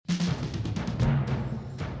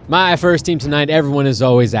My first team tonight, everyone is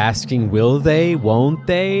always asking, will they, won't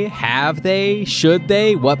they, have they, should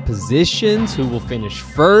they, what positions, who will finish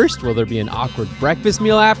first, will there be an awkward breakfast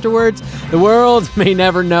meal afterwards? The world may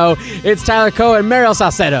never know. It's Tyler Coe and Mariel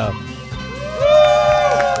Salcedo.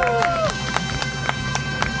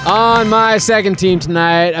 On my second team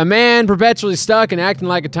tonight, a man perpetually stuck and acting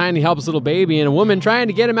like a tiny helpless little baby, and a woman trying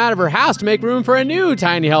to get him out of her house to make room for a new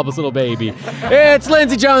tiny helpless little baby. It's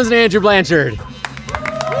Lindsey Jones and Andrew Blanchard.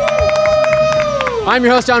 I'm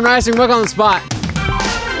your host, John Rice, and welcome on the spot.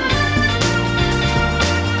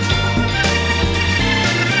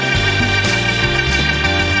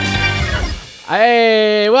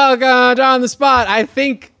 Hey, welcome to On the Spot. I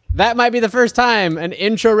think that might be the first time an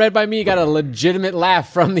intro read by me got a legitimate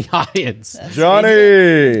laugh from the audience. That's Johnny!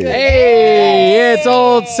 Hey, it's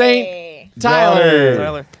old Saint Tyler.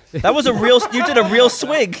 Tyler. That was you did a real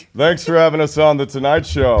swig. Thanks for having us on The Tonight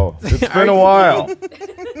Show. It's been a while.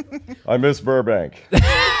 I miss Burbank.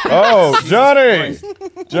 Oh, Johnny!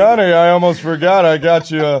 Johnny, I almost forgot. I got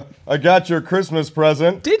your Christmas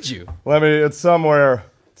present. Did you? It's somewhere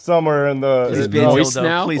in the... Is it moist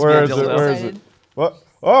now? Please Where be a is it? dildo. Where is it? What?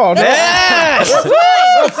 Oh, no. Yes!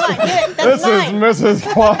 This is Mrs.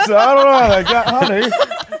 Claus. I don't know how that got... Honey,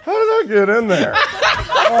 how did that get in there?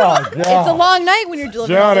 Oh, God. It's a long night when you're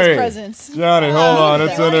delivering all those presents. Johnny, hold on.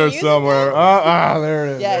 It's in there use it somewhere. There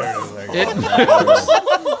it is. Yes. It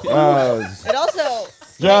It also.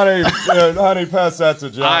 Johnny, honey, pass that to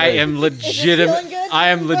Johnny. I am legitimate. feeling good? I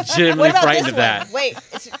am legitimately What about frightened this of that. one? Wait.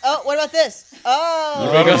 What about this? Oh.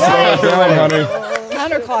 You better slow it down, honey.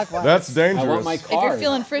 Counterclockwise. That's dangerous. I want my if card. you're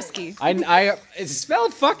feeling frisky. It's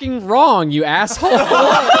spelled fucking wrong, you asshole. Johnny,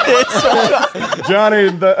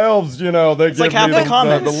 the elves, they give like half me the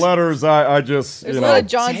comments. the letters. I just, There's a lot of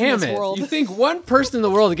Johns in Damn this it. world. You think one person in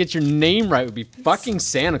the world to get your name right would be fucking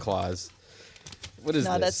Santa Claus. What is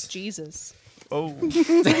No, that's this? Jesus. Oh.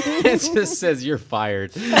 It just says you're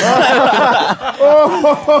fired.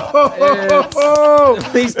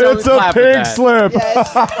 Please don't It's a clap with pig that. slip.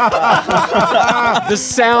 Yes. The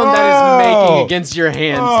sound that is making against your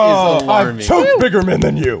hands is alarming. I've choked bigger men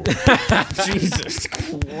than you. Jesus.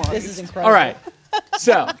 This is incredible. All right.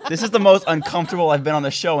 So, This is the most uncomfortable I've been on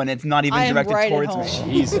the show, and it's not even I am directed right at towards me. home.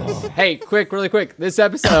 Jesus. Hey, really quick. This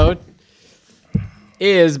episode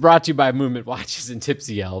is brought to you by Movement Watches and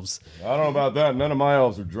Tipsy Elves. I don't know about that. None of my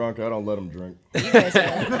elves are drunk. I don't let them drink. You guys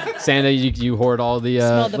are. Santa, you hoard all the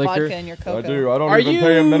Smell the liquor. vodka in your cocoa. I do. I don't Are even you-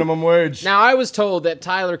 pay them minimum wage. Now, I was told that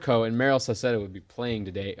Tyler Coe and Mariel Salcedo would be playing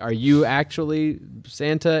today. Are you actually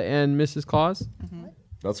Santa and Mrs. Claus?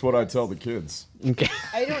 That's what I tell the kids. Okay.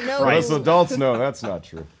 I don't know. But us adults know that's not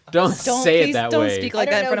true. Don't say it please that don't way. speak I like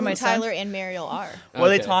don't that in know front of who my son. Tyler and Mariel are. What are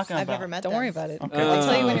they Okay. talking I've about? never met Don't them. worry about it. Okay. I'll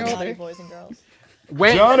tell you when you're Naughty older. boys and girls.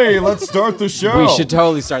 Johnny, let's start the show. We should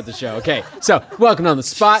totally start the show. Okay, so welcome on the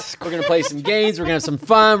spot. We're gonna play some games. We're gonna have some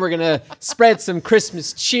fun. We're gonna spread some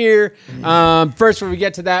Christmas cheer. First, before we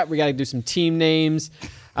get to that, we gotta do some team names.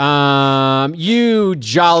 You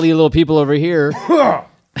jolly little people over here. Give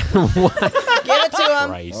it to him.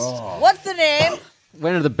 Christ. What's the name?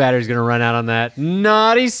 When are the batteries gonna run out on that?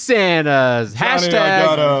 Naughty Santas. Johnny,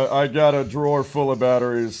 Hashtag. I got a drawer full of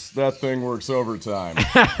batteries. That thing works overtime.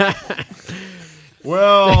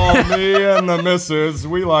 Well, me and the missus,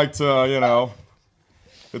 we like to,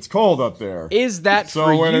 it's cold up there. Is that So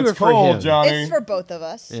for when you it's or for cold, him? Johnny, It's for both of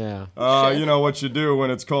us. Yeah. you know what you do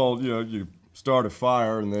when it's cold. You start a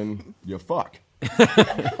fire and then you fuck.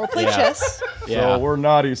 Or play chess. Yeah. So we're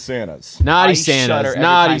naughty Santas. Naughty I shudder Santas. every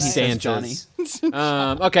Naughty time he says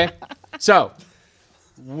Santas. Okay. So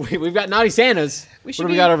we've got Naughty Santas. We What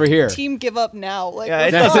do we got over here? Team give up now. Like, Yeah,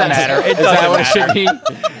 it we're doesn't fine. matter. It Is that what it doesn't should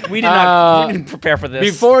matter. be? We didn't prepare for this.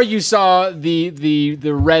 Before you saw the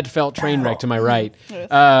red felt train wreck to my right,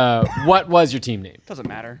 what was your team name? Doesn't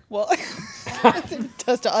matter. Well, it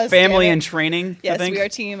does to us. Family damn and it. training. I Yes, think. we are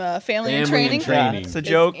team family and Family training. and training. It's a Yes,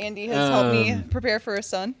 joke. Andy has helped me prepare for a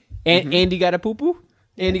son. Andy got a poo poo.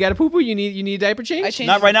 Andy got a poo poo. You need a diaper change. I changed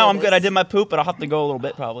Not right now. I'm before good. I this. did my poop, but I'll have to go a little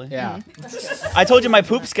bit probably. Yeah. I told you my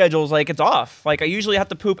poop schedule's like it's off. Like I usually have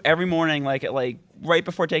to poop every morning, like at right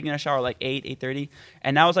before taking a shower, like 8:30,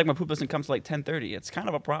 and now it's like my poop doesn't come to like 10:30. It's kind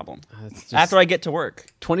of a problem. It's just- After I get to work.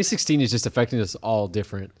 2016 is just affecting us all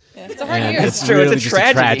different. Yeah, it's a hard And year. It's true, it's really a just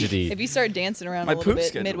tragedy. If you start dancing around My a little poop bit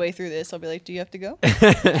schedule. midway through this, I'll be like, "Do you have to go?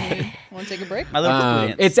 Want to take a break?" My little poop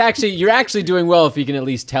dance. It's actually you're actually doing well if he can at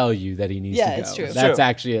least tell you that he needs to Yeah, go. it's true. That's True.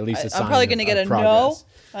 actually at least a sign. I'm probably of- gonna get of a progress.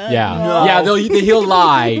 no. Yeah, No. yeah. He'll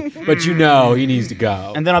lie, but you know he needs to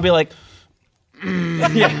go. and then I'll be like,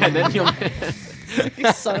 yeah, and then he'll.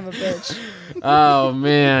 You son of a bitch. Oh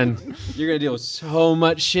man, you're gonna deal with so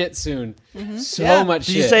much shit soon. So Yeah. much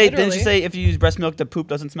Did shit. you say? Literally. Didn't you say if you use breast milk, the poop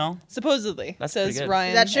doesn't smell? Supposedly. That's says pretty good. Ryan.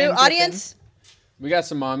 Is that true? and Griffin. Audience? We got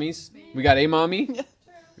some mommies. We got a mommy.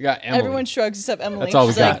 We got Emily. Everyone shrugs except Emily. That's all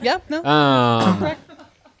we She's got. like, yeah, no. Correct.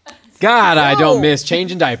 God, I don't No. miss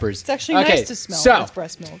changing diapers. It's actually okay, nice to smell So when it's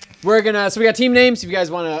breast milk. we're gonna. So we got team names. If you guys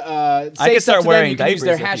want to say I could stuff start to them, wearing you can use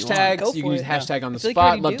their diapers if you want. hashtags. Go You can for use it. hashtag on the I feel like you spot.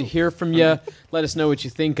 already Love to do. hear from you. Let us know what you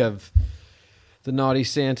think of the naughty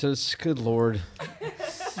Santas. Good lord.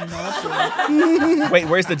 Wait,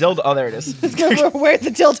 where's the dildo? Oh, there it is. Where'd the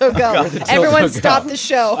dildo go? dildo Everyone go? stop the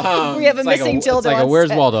show. we have a It's like missing dildo It's like a on Where's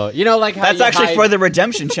set. Waldo? You know, like how That's you actually hide, for the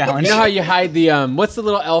redemption challenge. You know how you hide the what's the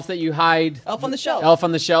little elf that you hide? Elf on the shelf. Elf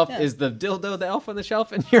on the shelf. Yeah. Is the dildo the elf on the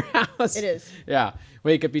shelf in your house? It is. Yeah.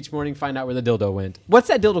 Wake up each morning, find out where the dildo went. What's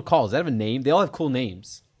that dildo called? Does that have a name? They all have cool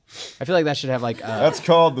names. I feel like that should have like. That's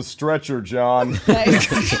called the stretcher, John.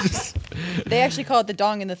 Nice. They actually call it the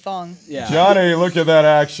dong and the thong. Yeah. Johnny, look at that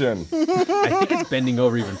action. I think it's bending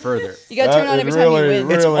over even further. You gotta turn That on is every time really, you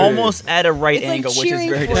win. It's really- almost at a right It's like angle, which is cheering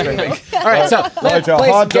very for you. disturbing. All right, so Like let's a play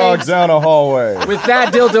hot some dog games. down a hallway. With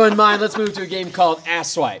that dildo in mind, let's move to a game called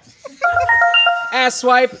Ass Swipe. Ass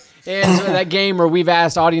Swipe is that game where we've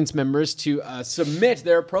asked audience members to submit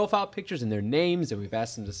their profile pictures and their names, and we've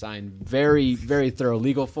asked them to sign very, very thorough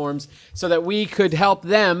legal forms so that we could help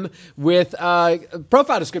them with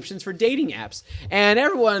profile descriptions for dating apps. And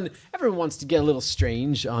everyone wants to get a little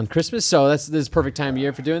strange on Christmas, so this is the perfect time of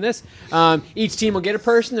year for doing this. Each team will get a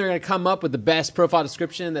person. They're going to come up with the best profile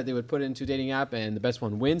description that they would put into a dating app, and the best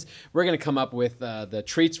one wins. We're going to come up with the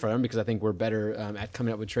traits for them because I think we're better at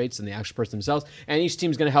coming up with traits than the actual person themselves. And each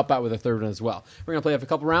team's going to help out with a third one as well. We're going to play off a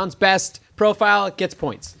couple rounds. Best profile gets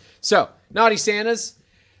points. So, Naughty Santas,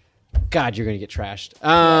 God, you're going to get trashed.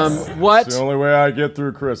 What? It's the only way I get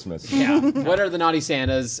through Christmas. Yeah. What are the Naughty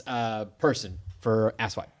Santa's person for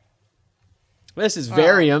Ass Swipe? This is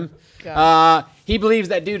Varium. He believes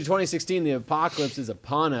that due to 2016, the apocalypse is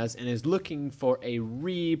upon us and is looking for a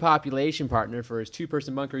repopulation partner for his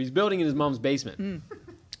two-person bunker he's building in his mom's basement.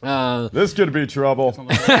 This could be trouble.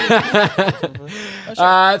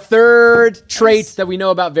 Third trait that we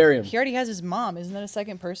know about Varium. He already has his mom. Isn't that a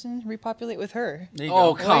second person? Repopulate with her. There you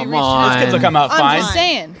Oh, go. come reached on. Those kids will come out I'm fine. just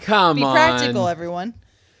saying. Come Be on. practical, everyone.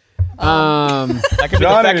 That could be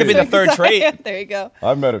Johnny. that could be the third trait. There you go.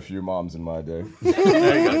 I've met a few moms in my day.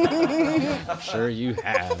 Sure you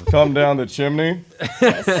have. Come down the chimney.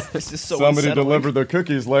 This is so Somebody unsettling. delivered the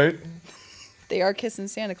cookies late. They are kissing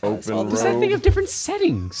Santa Claus. Open all the Does road. that thing have different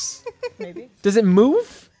settings? Maybe. Does it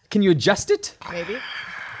move? Can you adjust it? Maybe.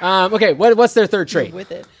 Okay, what's their third trait?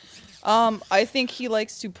 with it. I think he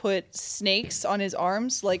likes to put snakes on his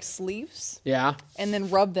arms like sleeves Yeah. and then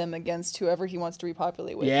rub them against whoever he wants to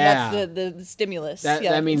repopulate with. Yeah. That's the stimulus. That,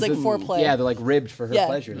 yeah, that means it's like that- foreplay. Yeah, they're like ribbed for her Yeah.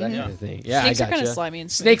 pleasure, that kind of thing. Yeah, Snakes I are gotcha. kinda slimy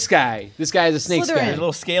and Snakes guy. This guy is a snakes Slytherin. He's a guy.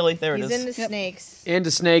 little scaly. There it He's is. into snakes. Into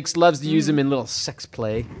snakes, loves to use them in little sex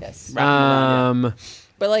play. Yes.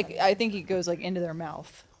 But like I think he goes like into their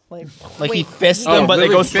mouth. Like Like he Wait, fists Oh, them, but really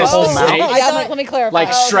it goes through the fists whole the mouth. snake? yeah, I'm like, let me clarify. like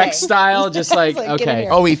Oh, Shrek okay. style, just like, like, get in okay.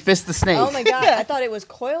 here. Oh, he fists the snake. Oh my god! I thought it was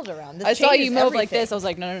coiled around. This I saw you changes move like everything. this. I was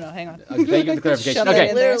like, no, hang on. Thank you for the clarification. Shove that Okay,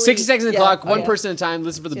 in there. 60 seconds on the Yeah. clock, one Okay. person at a time.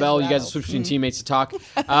 Listen for the Feels bell. You guys rattled. switch between teammates to talk.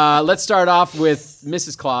 Let's start off with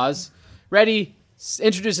Mrs. Claus. Ready?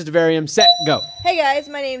 Introduce us to Varium. Set, go. Hey guys,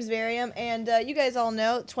 my name's Varium, and you guys all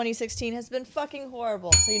know 2016 has been fucking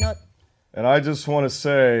horrible. So you know what? And I just want to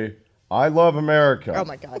say, I love America. Oh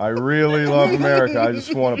my God. I really love America. I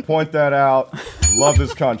just want to point that out. Love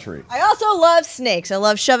this country. I also love snakes. I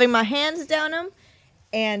love shoving my hands down them,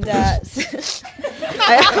 and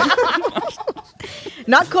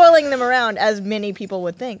not coiling them around as many people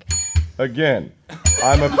would think. Again,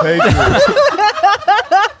 I'm a patriot.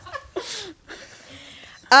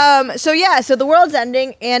 So the world's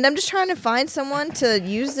ending, and I'm just trying to find someone to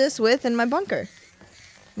use this with in my bunker,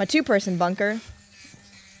 my two-person bunker.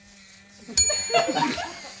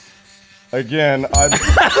 Again, I'm.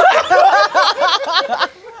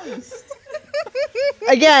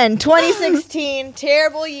 Again, 2016,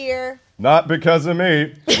 terrible year. Not because of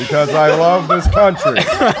me, because I love this country.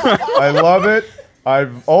 I love it.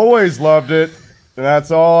 I've always loved it. And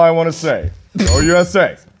that's all I want to say. Go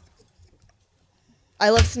USA. I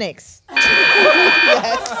love snakes.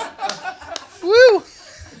 Woo!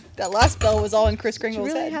 That last bell was all in Chris Kringle's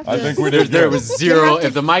really head. have I think we did There good. was zero. to-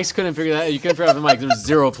 If the mics couldn't figure that, you couldn't figure out the mic. There was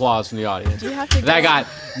zero applause from the audience. have to That go- got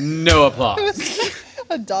no applause.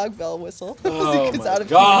 A dog bell whistle. Oh it's my out of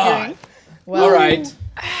God. hearing. Well, All right.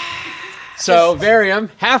 So, Varium,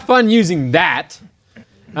 have fun using that.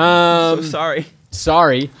 So sorry.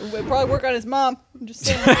 Sorry. We'll probably work on his mom. I'm just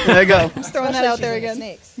saying. There you go. Just throwing that out there again.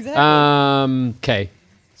 Snakes. Exactly. Okay.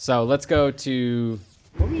 So let's go to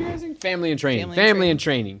what were you guys saying? Family and training. Family and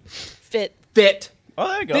training. Fit. Fit. Oh,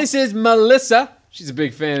 there you go. This is Melissa. She's a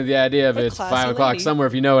big fan of the idea of What a it's classy 5 o'clock lady. somewhere,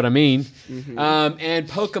 if you know what I mean. And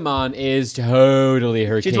Pokemon is totally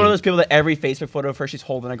her She's king. one of those people that every Facebook photo of her, she's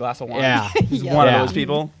holding a glass of wine. Yeah. She's Yeah. one Yeah. of those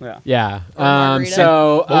people. Yeah. Yeah. margarita.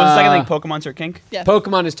 So What was the second thing? Pokemon's her kink? Yeah.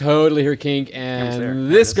 Pokemon is totally her kink, was there. and There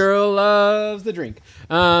this it is. girl loves the drink.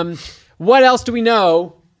 What else do we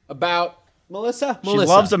know about Melissa? She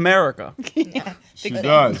loves America. She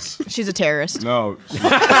does. She's a terrorist. No.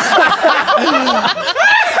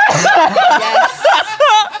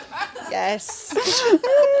 Yes.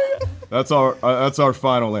 That's our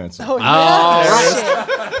final answer. Oh, All yeah.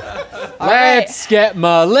 right. Let's get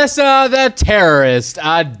Melissa the terrorist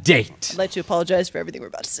a date. I'd like to apologize for everything we're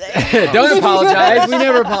about to say. Don't apologize. We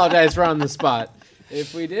never apologize for on the spot.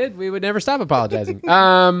 If we did, we would never stop apologizing.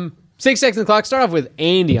 6 seconds on the clock. Start off with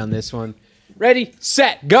Andy on this one. Ready,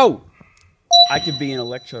 set, go. I could be an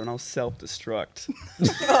electro and I'll self-destruct.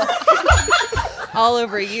 All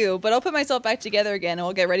over you, but I'll put myself back together again and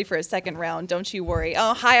we'll get ready for a second round. Don't you worry.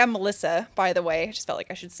 Oh, hi, I'm Melissa, by the way. I just felt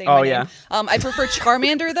like I should say my Oh, name. yeah. I prefer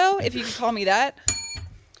Charmander, though, if you could call me that.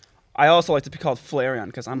 I also like to be called Flareon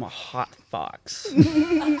because I'm a hot fox.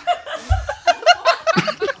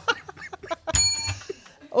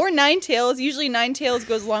 Or Ninetales. Usually Ninetales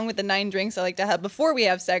goes along with the 9 drinks I like to have before we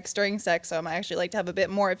have sex. During sex, I actually like to have a bit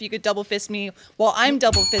more. If you could double fist me while I'm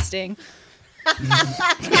double fisting.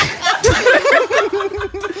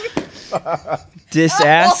 Dis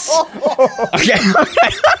ass. Okay.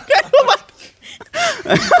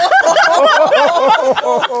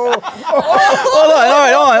 Hold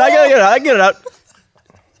on. I get it out.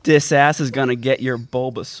 Dis ass is gonna get your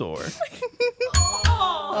Bulbasaur.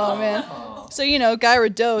 Oh, man. So,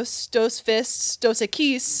 Gyarados, Dos Fists, Dos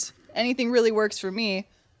Equis, anything really works for me.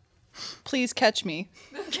 Please catch me.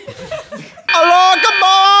 Hello, come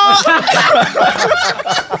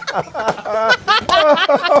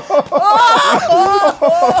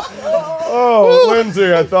Oh,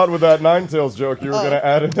 Lindsay, I thought with that Ninetales joke you were going to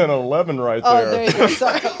add in an 11 right Oh, there. there you go.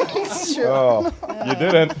 Sorry. It's true. Oh, you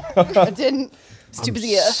didn't. I didn't. It's too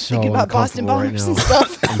busy so thinking about Boston uncomfortable right bombers now. and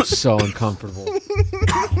stuff. I'm so uncomfortable.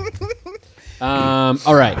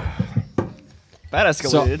 All right. That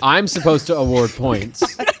So escalated. I'm supposed to award points.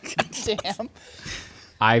 Damn.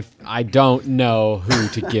 I don't know who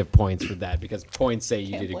to give points for that because points say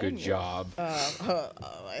you Can't did a blame good you. job.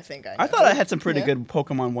 I think I know. I thought I had some pretty good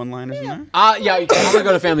Pokemon one-liners in there. Yeah, I'm gonna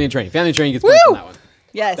go to family and training. Family and training gets points on that one.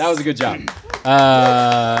 Yes. That was a good job.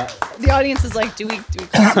 The audience is like, do we? Yeah.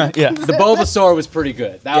 The Bulbasaur was pretty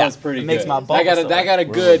good. That Yeah, was pretty it good. makes my that got a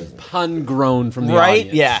good pun groan from the Right?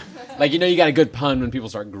 audience. Yeah. Like, you got a good pun when people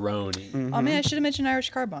start groaning. Oh man, I should have mentioned Irish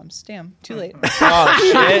car bombs. Damn, too late. Oh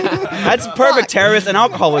shit. That's perfect. Terrorist and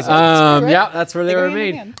alcoholism. Yeah, that's where they were go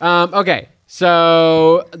made. hand in Okay,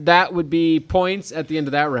 so that would be points at the end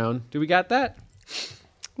of that round. Do we got that?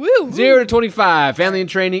 Woo! 0 to 25. Family and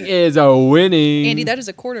training is a winning. Andy, that is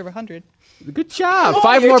a quarter of 100. Good job.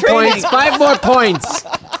 5 more points. 5 more points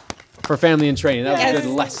for family and training. That was a Yes.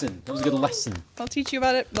 good lesson. That was a good lesson. I'll teach you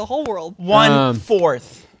about it. The whole world. 1/4.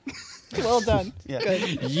 Well done. Yeah.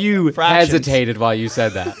 Good. You Fractions. hesitated while you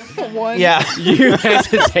said that. One. Yeah. You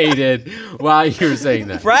hesitated while you were saying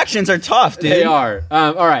that. Fractions are tough, dude. They are.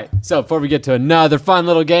 All right. So before we get to another fun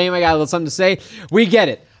little game, I got a little something to say. We get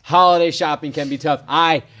it. Holiday shopping can be tough.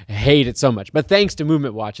 I hate it so much. But thanks to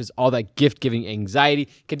Movement Watches, all that gift-giving anxiety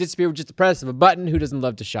can disappear with just the press of a button. Who doesn't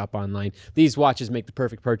love to shop online? These watches make the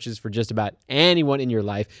perfect purchase for just about anyone in your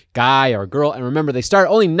life, guy or girl. And remember, they start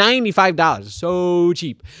only $95. So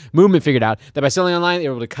cheap. Movement figured out that by selling online, they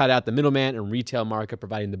were able to cut out the middleman and retail markup,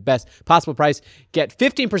 providing the best possible price. Get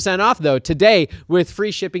 15% off, though, today with free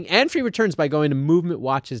shipping and free returns by going to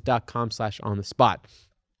movementwatches.com/on-the-spot.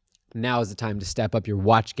 Now is the time to step up your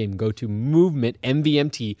watch game. Go to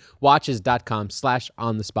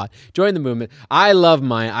movementwatches.com/on-the-spot. Join the movement. I love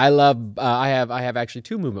mine. I have actually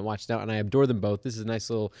 2 Movement watches now, and I adore them both. This is a nice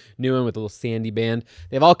little new one with a little sandy band.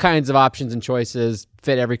 They have all kinds of options and choices,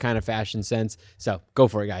 fit every kind of fashion sense. So go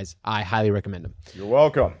for it, guys. I highly recommend them. You're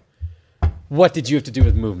welcome. What did you have to do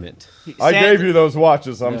with Movement? I gave you those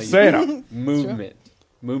watches. I'm Santa. Movement.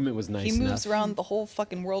 Movement was nice He moves enough. around the whole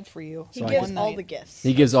fucking world for you. He I gives can- all the gifts.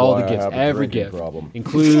 He gives all why the I gifts, have a every drinking gift, problem.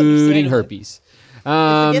 including herpes. It's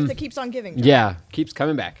the gift that keeps on giving. John. Yeah, keeps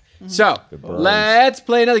coming back. So, burns. let's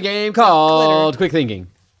play another game called Quick Thinking.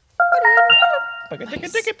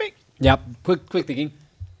 Yep, quick thinking.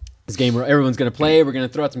 This game where everyone's going to play. We're going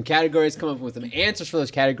to throw out some categories, come up with some answers for those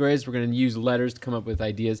categories. We're going to use letters to come up with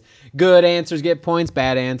ideas. Good answers get points.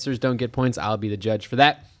 Bad answers don't get points. I'll be the judge for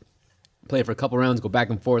that. Play for a couple rounds, go back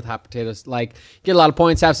and forth, hot potatoes, get a lot of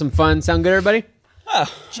points, have some fun. Sound good, everybody? Oh,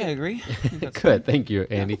 I agree. Good, thank you,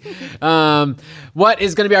 Andy. What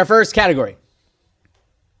is going to be our first category?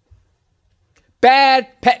 Bad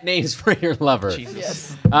pet names for your lover.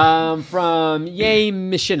 Jesus. From Yay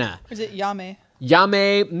Mishina. Or is it Yame?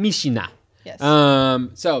 Yame Mishina. Yes.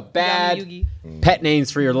 So bad Yami pet names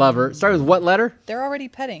for your lover. Start with what letter? They're already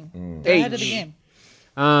petting. They're ahead of the H. game.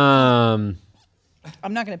 Um,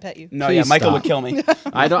 I'm not gonna pet you. No, Please yeah, Michael stop. would kill me.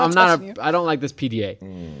 I don't. I'm touching not. you. I don't like this PDA.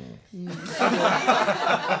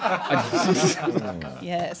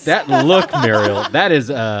 Yes. That look, Muriel. That is.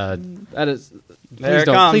 There Please it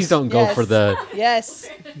don't. comes. Please don't go Yes. for the. Yes.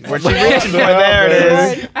 Where'd she reach? There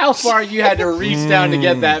it is. How far you had to reach down to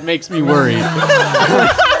get that makes me worried.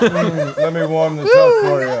 Let me warm this up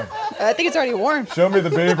for you. I think it's already warm. Show me the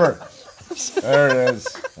beaver. There it is.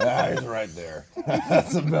 He's right there.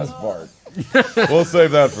 That's the best part. We'll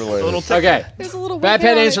save that for later. Okay. There's a little Bad wick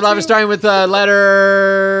hair pet on names it, for lovers too. starting with the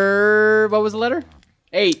letter. What was the letter?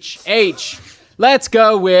 H. H. Let's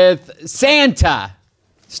go with Santa.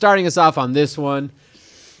 Starting us off on this one.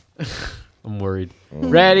 I'm worried.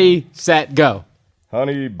 Ready, set, go.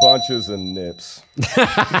 Honey bunches and nips.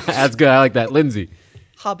 That's good. I like that. Lindsay.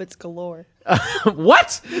 Hobbits galore.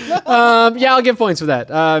 What? Yeah, I'll give points for that.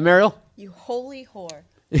 Mariel? You holy whore.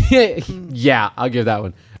 Yeah, I'll give that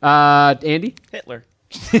one. Andy? Hitler.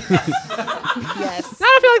 Yes.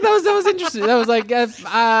 I feel like that was interesting. That was like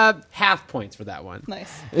half points for that one.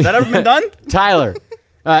 Nice. Has that ever been done? Tyler?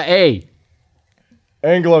 A.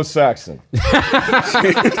 Anglo-Saxon. Yeah,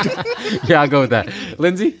 I'll go with that.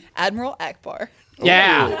 Lindsay? Admiral Akbar.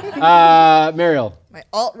 Yeah. Mariel? My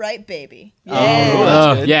alt-right baby.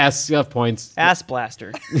 Yes, you have points. Ass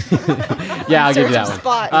blaster. Yeah, I'll give you that Search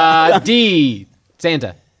one. spot. D.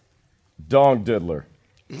 Santa? Dong diddler.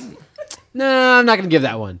 No, I'm not going to give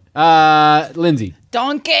that one. Lindsay?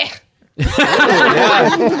 Donkey. Points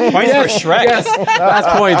for Shrek. Yes,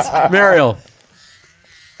 last points. Mariel?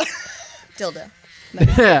 Dildo. No,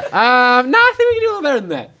 I think we can do a little better than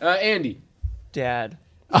that. Andy? Dad.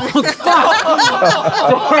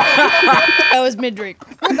 That was mid drink,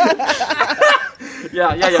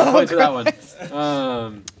 Yeah, points for that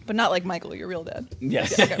one. but not like Michael, your real dad.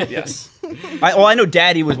 Yes. Yes. I know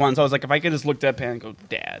Daddy was one, so I was like, if I could just look deadpan and go,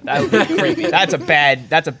 Dad, that would be creepy. That's a bad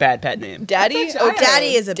pet name. Daddy. Oh,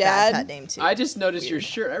 daddy is a Dad. bad pet name too. I just noticed your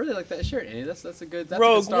shirt. I really like that shirt, Andy. That's a good. That's a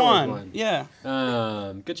Rogue good Star Wars One. Yeah.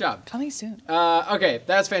 Good job. Coming soon. Okay,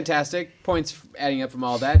 that's fantastic. Points adding up from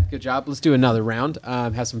all that. Good job. Let's do another round.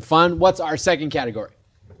 Have some fun. What's our second category?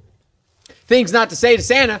 Things not to say to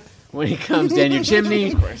Santa when he comes down your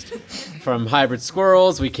chimney. From Hybrid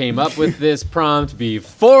Squirrels, we came up with this prompt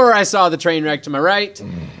before I saw the train wreck to my right.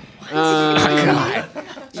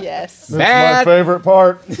 Yes. That's Bad. my favorite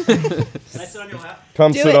part.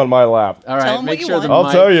 Come Do sit it. on my lap. All right, Tell him make what you sure the want.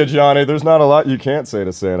 I'll tell you, Johnny, there's not a lot you can't say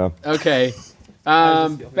to Santa. Okay.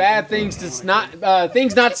 Bad things to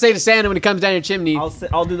things not to say to Santa when he comes down your chimney.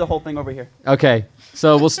 I'll do the whole thing over here. Okay,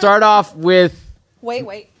 so we'll start off with.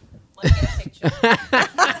 Wait.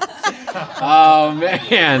 Oh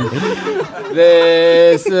man,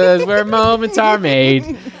 this is where moments are made.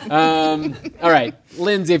 All right,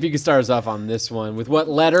 Lindsay, if you could start us off on this one with what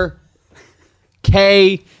letter?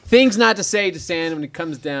 K. Things not to say to Santa when he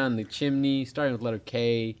comes down the chimney. Starting with letter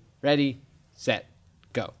K. Ready, set,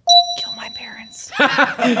 go. Kill my parents.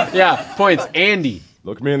 Yeah, points. Andy.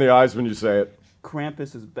 Look me in the eyes when you say it.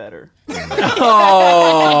 Krampus is better.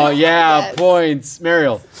 Oh yeah, Yes. points.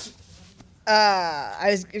 Mariel.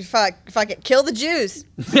 If I could kill the Jews.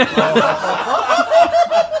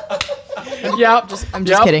 Yep. I'm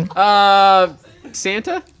just kidding.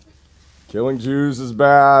 Santa? Killing Jews is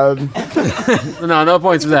bad. No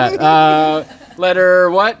points for that. Letter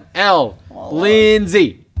what? L.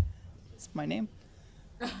 Lindsay. It's my name.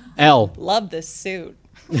 L. Love this suit.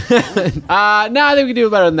 No, I think we can do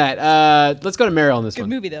better than that. Let's go to Mariel on this Good one.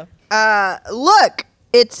 movie though. Look,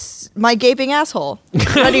 it's my gaping asshole.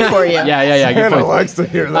 Ready for you. Yeah. Good Santa point. likes to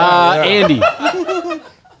hear that. Yeah. Andy.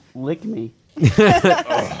 Lick me.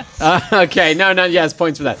 Okay, no, yes,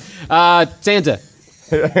 points for that. Santa.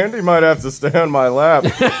 Andy might have to stay on my lap.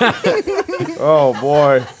 Oh,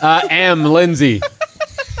 boy. M. Lindsay.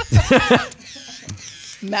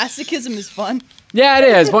 Masochism is fun. Yeah, it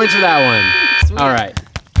is. Points for that one. All right.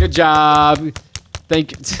 Good job.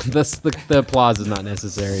 Thank you. The applause is not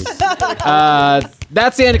necessary.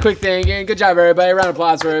 That's the end of Quick Thinking. Good job, everybody. Round of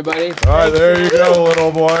applause for everybody. All right, there you go,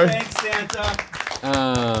 little boy. Thanks, Santa.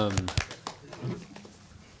 God,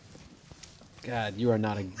 you are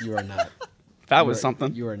not. That was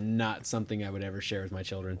something. You are not something I would ever share with my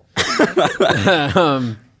children.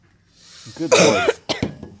 Good Lord.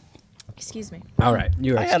 Excuse me. All right,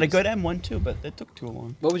 you are. I had a excused. good M1 too, but it took too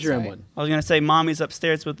long. What was your Sorry. M1? I was gonna say mommy's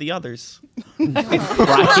upstairs with the others.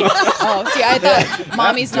 Oh, see, I thought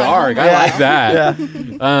mommy's not Dark. home I right like now.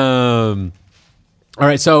 that. All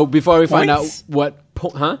right. So before we find out Points? what,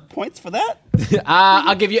 Points for that?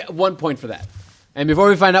 I'll give you 1 point for that. And before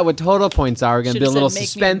we find out what total points are, we're gonna Should've do a little said,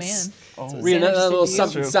 "Make me a suspense. man." Read Sandwich another little to you.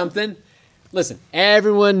 something, True. something. Listen,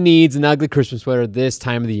 everyone needs an ugly Christmas sweater this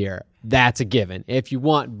time of the year. That's a given. If you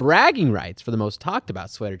want bragging rights for the most talked about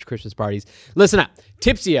sweater Christmas parties, listen up.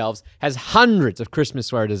 Tipsy Elves has hundreds of Christmas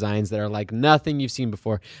sweater designs that are like nothing you've seen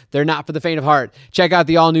before. They're not for the faint of heart. Check out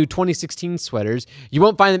the all-new 2016 sweaters. You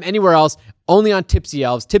won't find them anywhere else, only on Tipsy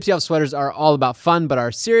Elves. Tipsy Elves sweaters are all about fun, but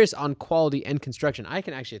are serious on quality and construction. I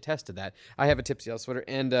can actually attest to that. I have a Tipsy Elves sweater,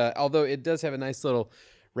 and although it does have a nice little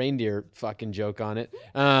reindeer fucking joke on it.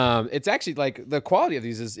 It's actually like the quality of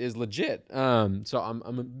these is legit. So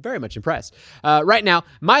I'm very much impressed. Right now,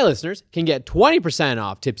 my listeners can get 20%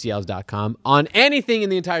 off tipsyelves.com on anything in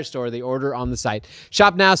the entire store they order on the site.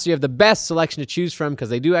 Shop now so you have the best selection to choose from because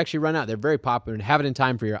they do actually run out. They're very popular and have it in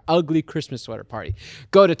time for your ugly Christmas sweater party.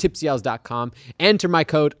 Go to tipsyelves.com, enter my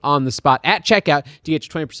code on the spot at checkout to get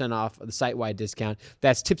your 20% off of the site-wide discount.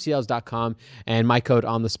 That's tipsyelves.com and my code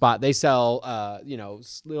on the spot. They sell,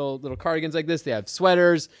 little cardigans like this. They have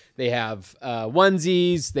sweaters. They have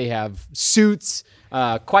onesies. They have suits.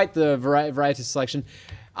 Quite the variety selection.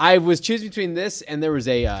 I was choosing between this and there was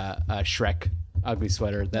a Shrek ugly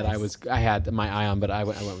sweater that I had my eye on, but I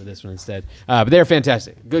went with this one instead. But they're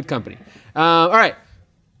fantastic. Good company. All right.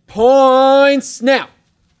 Points now.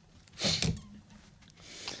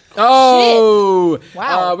 Oh,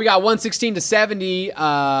 Wow. we got 116 to 70. Family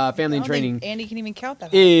I and don't think training Andy can even count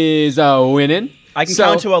that. is winning. I can So-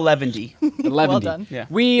 count to 11. 11. Well done. Yeah.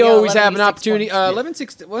 We Yeah, always have an 11, opportunity. 6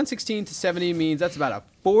 points. 116 to 70 means that's about a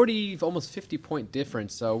 40, almost 50 point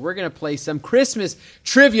difference. So we're going to play some Christmas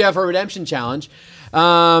trivia for Redemption Challenge.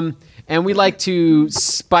 And we like to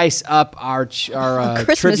spice up our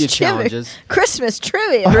Christmas trivia trivia. challenges. Christmas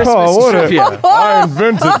trivia. Oh, what trivia. I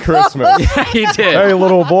invented Christmas. He did. Hey,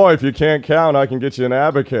 little boy, if you can't count, I can get you an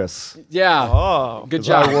abacus. Yeah. Oh. Good 'Cause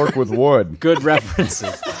job. I work with wood. Good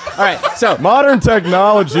references. All right. So Modern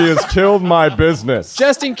technology has killed my business.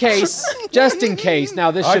 just in case.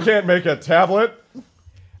 Now this I should. can't make a tablet.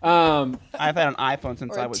 I've had an iPhone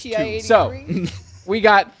since Or I a was 2. TI-83. So we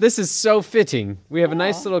got this is so fitting. We have a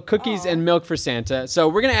nice little cookies and milk for Santa. So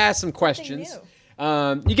we're gonna ask some questions.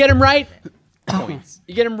 You get them right, points.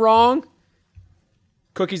 You get them wrong,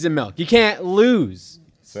 cookies and milk. You can't lose.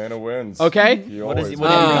 Santa wins. Okay. He What is always what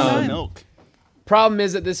do you wins. think of milk? Problem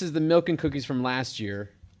is that this is the milk and cookies from last year.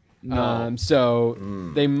 So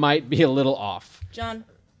they might be a little off. John,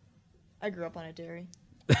 I grew up on a dairy.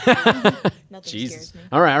 Nothing Jesus. scares me.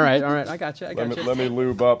 All right. I got you. Let me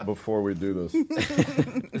lube up before we do this.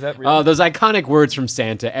 Is that real? Oh, those iconic words from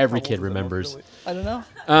Santa. Every kid remembers. I don't know.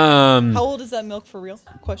 How old is that milk for real?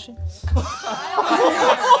 Question.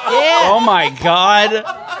 Oh my God.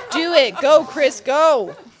 Do it. Go, Chris.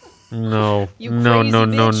 Go. No. You crazy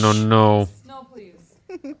bitch. No. No,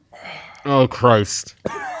 please. Oh, Christ.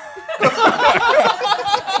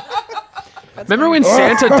 Remember when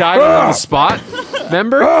Santa died on the spot?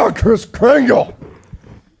 Remember? Ah, Chris Kringle.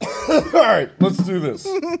 All right, let's do this.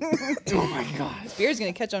 This beer's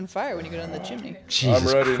gonna catch on fire when you go down the chimney.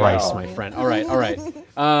 Jesus ready Christ, now. my friend. All right.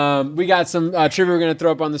 We got some trivia we're going to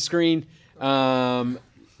throw up on the screen.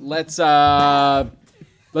 Let's go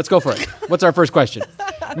for it. What's our first question?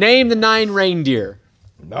 Name the 9 reindeer.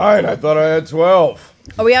 9. I thought I had 12.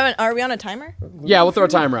 Are we on a timer? Yeah, we'll throw a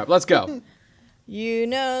timer up. Let's go. You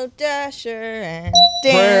know Dasher and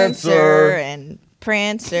Prancer. Dancer and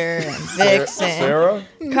Prancer and Vixen, Sarah?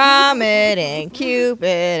 Comet and Cupid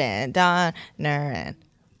and Donner and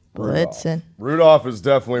Blitzen. Rudolph is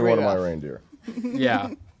definitely one of my Rudolph. reindeer. Yeah.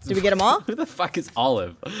 Did we get them all? Who the fuck is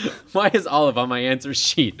Olive? Why is Olive on my answer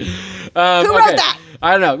sheet? Who wrote that?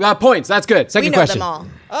 I don't know. Points. That's good. We Second know question. them all.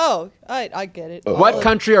 Oh, I get it. What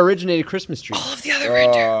country originated Christmas trees?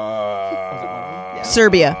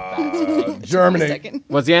 Serbia. Germany. Second.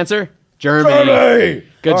 What's the answer? Germany. Germany.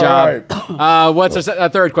 Good All job. right. What's our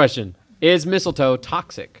third question? Is mistletoe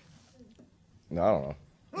toxic? No, I don't know.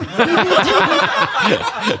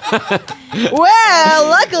 Well,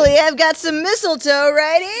 luckily I've got some mistletoe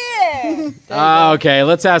right here. Okay,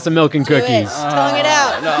 let's have some milk and Do it. cookies. Tongue it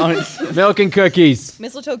out. No, Milk and cookies.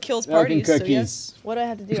 Mistletoe kills Milk and parties. So cookies. yes. What do I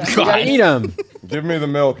have to do? You gotta eat them. Give me the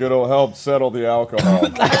milk. It'll help settle the alcohol.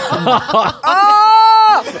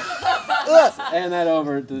 Hand that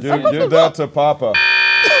over to the Give that to Papa.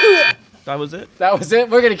 That was it. That was it.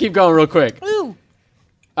 We're gonna keep going real quick. Ooh.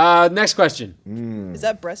 Next question. Is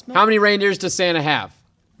that breast milk? How many reindeers does Santa have?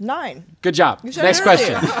 9. Good job. said Next it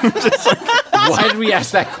question. Why did we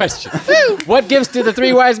ask that question? What gifts did the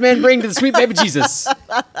 3 wise men bring to the sweet baby Jesus?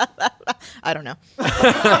 I don't know.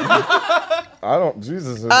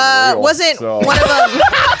 Jesus isn't real. Wasn't so. one of them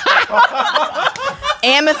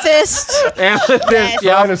amethyst? Amethyst.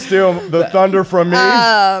 Trying to steal the thunder from me?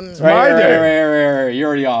 It's my day. You're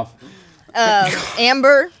already off.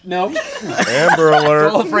 Amber? No. Amber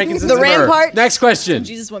alert. All frankincense The and myrrh. rampart? Next question.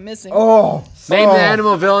 Jesus went missing. Oh. Name the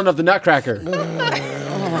animal villain of the Nutcracker.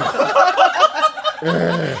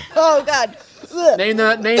 Oh God. Ugh. Name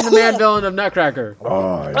the man villain of Nutcracker.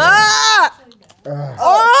 Ah!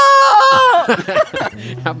 Oh!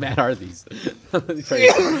 How bad are these? Crazy.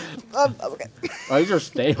 Okay. Oh, these are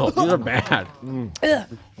stale. These are bad.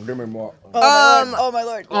 Give me more. Oh my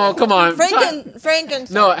lord. Oh, come on. Frankenstein.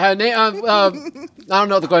 No, I don't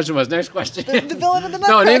know what the question was. Next question. The villain of the No,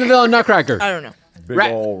 Nutcracker. name the villain of Nutcracker. I don't know. Big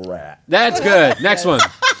Rat. old rat. That's good. Next one.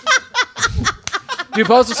 Do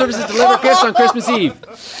postal services deliver gifts on Christmas Eve?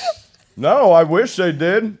 No, I wish they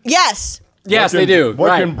did. Yes. Yes, What they can- do. What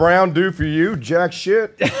Right. can Brown do for you? Jack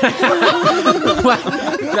shit. That's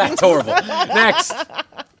horrible. Next.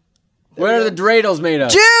 What are the dreidels made of?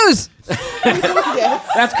 Jews.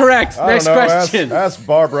 That's correct. I Next don't know. question. Ask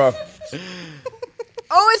Barbara.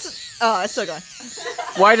 It's still going.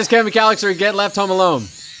 Why does Kevin McAllister get left home alone?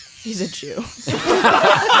 He's a Jew.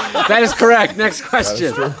 That is correct. Next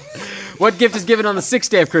question. What gift is given on the 6th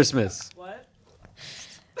day of Christmas?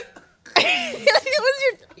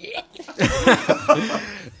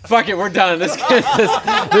 Fuck it, we're done. This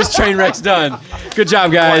train wreck's done. Good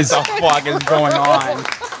job, guys. What the fuck is going on?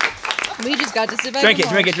 We just got to sit back. Drink it,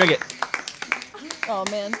 and drink it, watch. drink it. Oh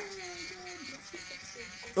man.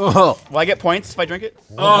 Oh, Will I get points if I drink it?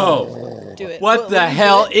 oh. Do it. What Will the you do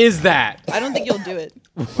hell it? is that? I don't think you'll do it.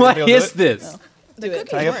 What You'll do is it? this? The Do it.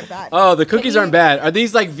 cookies I get- weren't bad. Oh, the cookies aren't bad. Are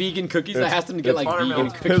these like vegan cookies? I asked them to get it's like vegan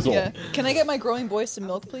It's cookies. pizzle. Yeah. Can I get my growing boy some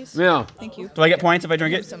milk, please? Yeah. Thank you. Do I get points if I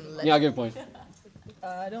drink it? Yeah, I'll give a point.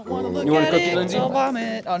 I don't want to look You want a at cookie, it. Lindsay? I'll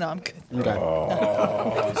vomit. Oh no, I'm good. Okay.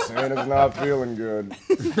 Oh, Santa's not feeling good.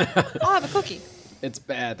 I'll have a cookie. It's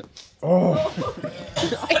bad.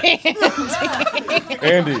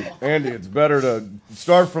 Andy, it's better to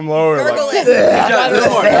start from lower. Gurgle Like, it. No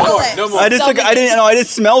more. No more. I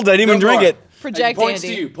just smelled it. I didn't even No drink more. it. Project Points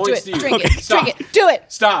Andy. to you, points do to it. you. Drink Okay, it. stop. Drink it. Do it.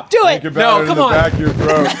 Stop. Do think it. about No, it in come the on. back of your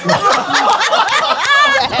throat.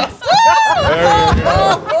 There you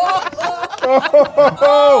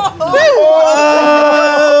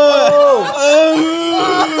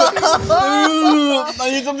I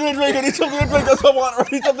need something to drink. I need something to drink. That's some water. I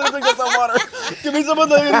need something to drink. That's some water. Give me some of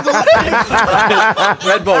that.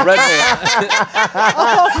 Red Bull.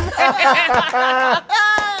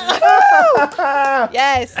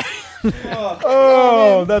 Yes.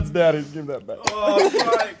 Oh, that's Daddy's. Give that back.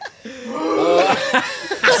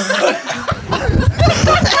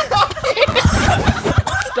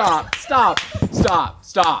 Stop.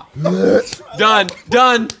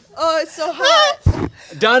 Done. Oh, it's so hot.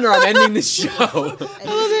 Done, or I'm ending this show.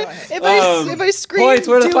 If I scream, Points,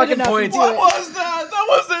 where are the do it fucking enough, points? do it. was that? That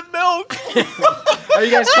wasn't milk. Are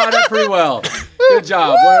you guys caught up pretty well? Good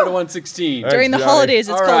job. 1 out of 116. During the Johnny. holidays,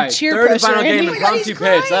 it's All called right, cheer third and pressure. final game, Andy. impromptu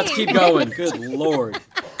pitch. Let's keep going. Good lord.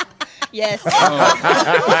 Yes. All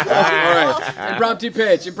right, impromptu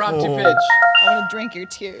pitch. I want to drink your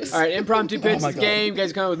tears. All right, impromptu pitch is the game. You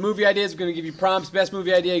guys come up with movie ideas. We're going to give you prompts. Best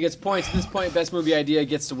movie idea gets points. At this point, best movie idea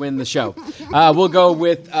gets to win the show. We'll go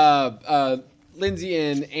with Lindsay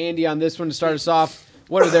and Andy on this one to start us off.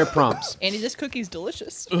 What are their prompts? Andy, this cookie's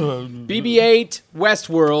delicious. BB-8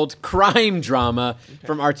 Westworld crime drama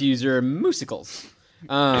from art user Musicals.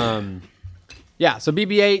 Yeah, so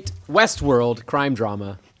BB-8 Westworld crime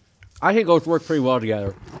drama. I think those work pretty well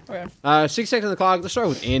together. Okay. 6 seconds on the clock. Let's start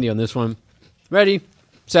with Andy on this one. Ready,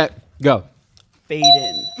 set, go. Fade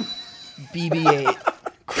in. BB-8.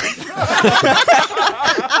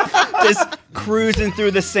 Just cruising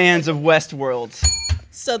through the sands of Westworld.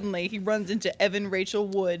 Suddenly, he runs into Evan Rachel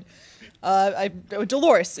Wood.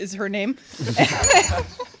 Dolores is her name.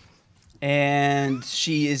 And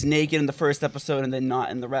she is naked in the first episode and then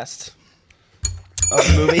not in the rest of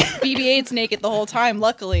the movie. BB-8's naked the whole time,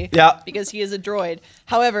 luckily. Yeah. Because he is a droid.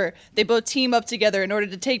 However, they both team up together in order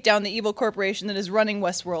to take down the evil corporation that is running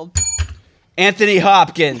Westworld. Anthony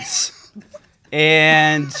Hopkins.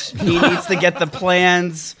 And he needs to get the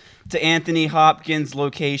plans to Anthony Hopkins'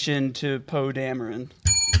 location to Poe Dameron.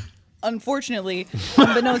 Unfortunately,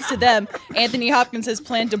 unbeknownst to them, Anthony Hopkins has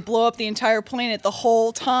planned to blow up the entire planet the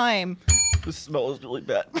whole time. The smell is really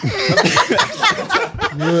bad.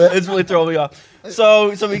 It's really throwing me off. So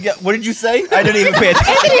we get. What did you say? I didn't even pay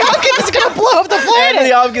attention. Anthony Hopkins is gonna blow up the Anthony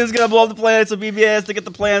planet. Hopkins is gonna blow up the planet, so BB has to get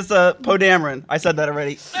the plans to Poe Dameron. I said that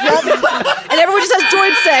already. And everyone just has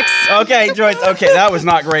droid sex. Okay, droids. Okay, that was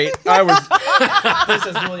not great. This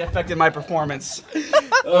has really affected my performance.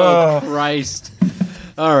 Oh, Christ.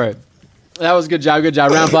 All right. That was good job. Good job.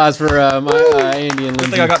 Round of applause for Andy and I Lindsay.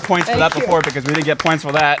 think I got points for that Thank you. before because we didn't get points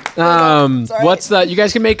for that. Sorry. What's the? You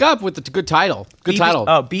guys can make up with the good title. Good title.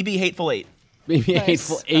 Oh, BB Hateful Eight. Maybe Nice.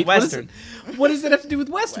 Hateful Eight. Western. What does it have to do with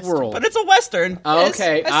Westworld? But it's a Western. Oh, Yes,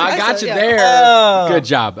 okay, I I got saw- you yeah. there. Oh. Good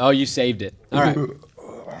job. Oh, you saved it. All right. Good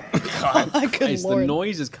Nice. The lord.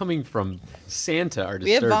 noises coming from Santa are disturbing.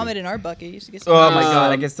 We have vomit in our bucket. You should get some. Oh my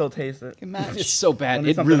god, I can still taste it. Match. It's so bad. I need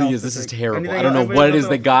It something really else is. to This is drink. terrible. Anything I don't know else? what it is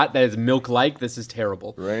Anything they got that is milk-like. This is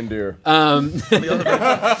terrible. Reindeer.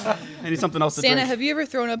 I need something else to Santa, drink. have you ever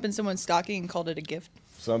thrown up in someone's stocking and called it a gift?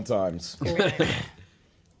 Sometimes.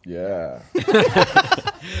 Yeah.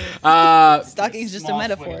 Stocking's just a Small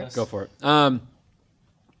metaphor. sweetness. Go for it. All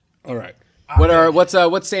right.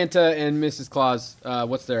 What's Santa and Mrs. Claus?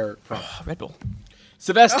 What's their from? Red Bull.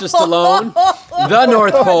 Sylvester Stallone, The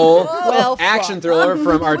North Pole, Well, action fuck. thriller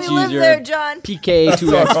from We R2's live your there, John.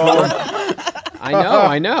 PK2X4.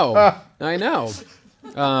 I know.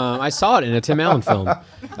 I saw it in a Tim Allen film.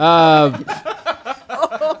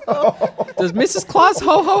 Does Mrs. Claus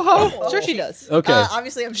ho ho ho? Sure, she does. Okay.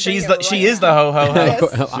 Obviously, I'm She saying is the ho ho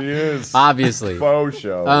ho. She is. Obviously. Faux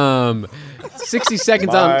show. 60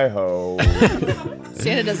 seconds My on. ho.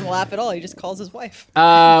 Santa doesn't laugh at all. He just calls his wife.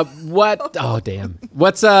 What? Oh, damn.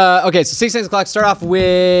 What's okay? So 6 seconds clock. Start off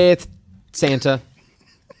with Santa.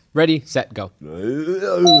 Ready, set, go.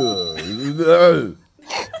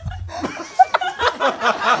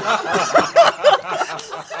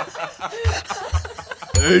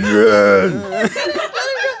 Adrian! Let him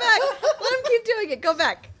go back. Let him keep doing it. Go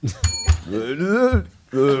back.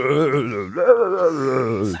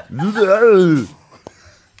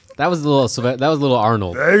 That was a little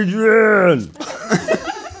Arnold. Adrian!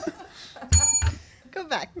 Go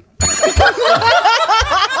back.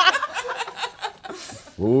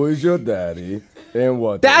 Who is your daddy? And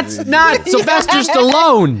what? That's not Sylvester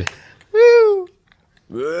Stallone.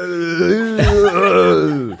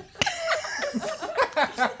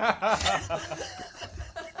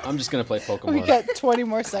 I'm just gonna play Pokemon. We got 20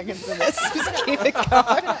 more seconds of this. Just keep it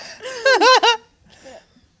going.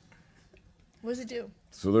 What does it do?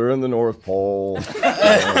 So they're in the North Pole.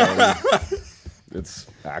 and it's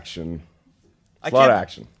action. It's a lot of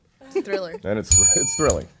action. It's a thriller. And it's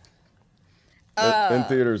thrilling. In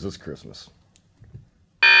theaters this Christmas.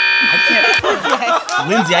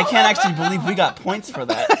 Lindsay, I can't actually believe we got points for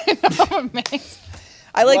that.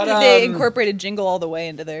 I like What, that they incorporated Jingle All the Way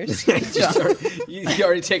into theirs. You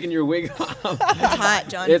already taken your wig off. It's hot,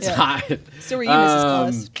 John. It's hot. So were you,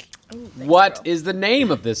 Mrs. Claus? What is the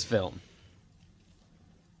name of this film?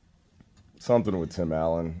 Something with Tim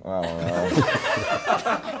Allen. I don't know.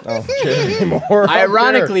 I don't care anymore. I don't care.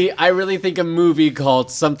 Ironically, I really think a movie called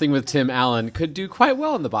Something with Tim Allen could do quite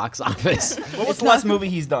well in the box office. What was the last movie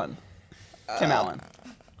he's done? Tim Allen.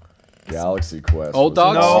 Galaxy Quest. Old was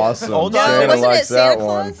Dogs? No, Awesome. Old No, Dogs. Santa wasn't it likes Santa that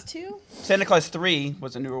Claus one. too? Santa Claus 3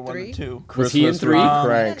 was a newer one Three? than 2. Was he in Christmas 3? with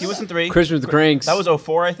Cranks. He was in 3. Christmas with the Cranks. That was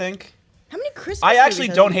 04, I think. How many Christmas? I actually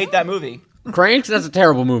movies don't has he hate that movie. Cranks? That's a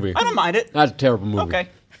terrible movie. I don't mind it. That's a terrible movie. Okay.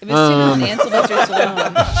 If it's Tim Allen and Sylvester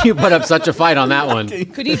Stallone, You put up such a fight on that one.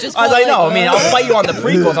 could he just I call it, know. like, I mean, I'll fight you on the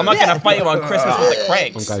prequels. I'm not going to fight you on Christmas with the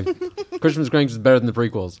Cranks. Okay. Christmas with Cranks is better than the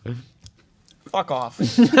prequels. Fuck off.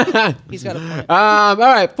 he's got a point. All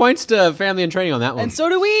right, points to Family and Training on that one. And so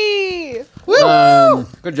do we.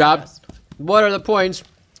 Good job. What are the points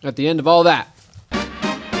at the end of all that?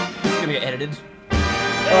 It's going to get edited.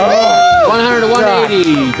 100 to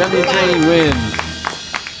 180. Family and Training wins.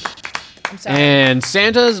 I'm sorry. And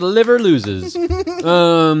Santa's liver loses.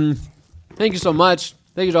 Thank you so much.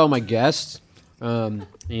 Thank you to all my guests.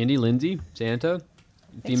 Andy, Lindsay, Santa,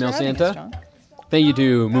 Thanks female for having Santa. us, John. Thank you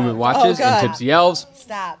to Movement Watches God. and Tipsy Elves.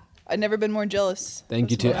 Stop. I've never been more jealous.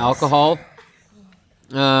 Thank you to Alcohol.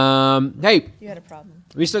 Hey, You had a problem.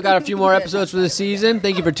 we still got a few more episodes for this season.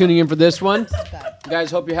 Thank you for tuning in for this one. Bad. You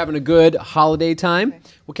guys, hope you're having a good holiday time.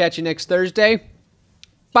 We'll catch you next Thursday.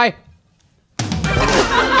 Bye.